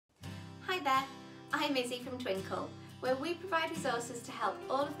Hi there, I'm Izzy from Twinkl, where we provide resources to help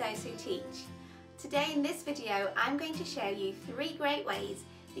all of those who teach. Today in this video I'm going to show you 3 great ways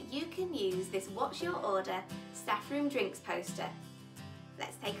that you can use this What's Your Order Staffroom drinks poster.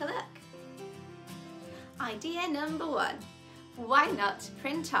 Let's take a look. Idea number 1. Why not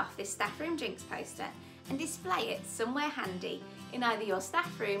print off this Staffroom drinks poster and display it somewhere handy in either your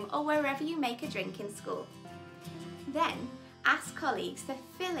staff room or wherever you make a drink in school. Then ask colleagues to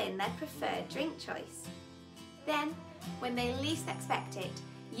fill in their preferred drink choice. Then, when they least expect it,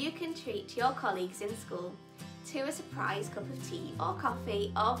 you can treat your colleagues in school to a surprise cup of tea or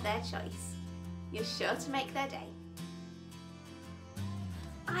coffee of their choice. You're sure to make their day.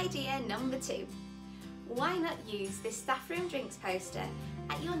 Idea number 2. Why not use this Staffroom drinks poster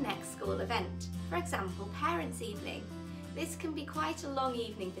at your next school event, for example Parents' Evening. This can be quite a long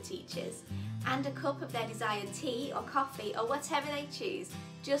evening for teachers, and a cup of their desired tea or coffee or whatever they choose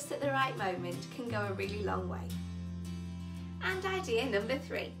just at the right moment can go a really long way. And idea number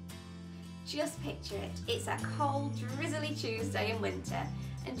 3. Just picture it, it's a cold, drizzly Tuesday in winter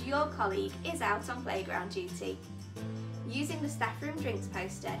and your colleague is out on playground duty. Using the Staffroom drinks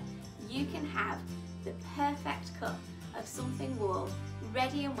poster, you can have the perfect cup of something warm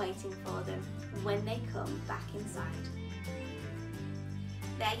ready and waiting for them when they come back inside.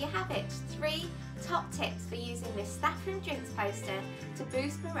 There you have it, 3 top tips for using this Staffroom drinks poster to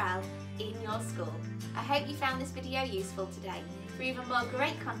boost morale in your school. I hope you found this video useful today. For even more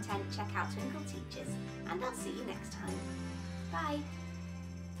great content, check out Twinkl Teaches, and I'll see you next time. Bye!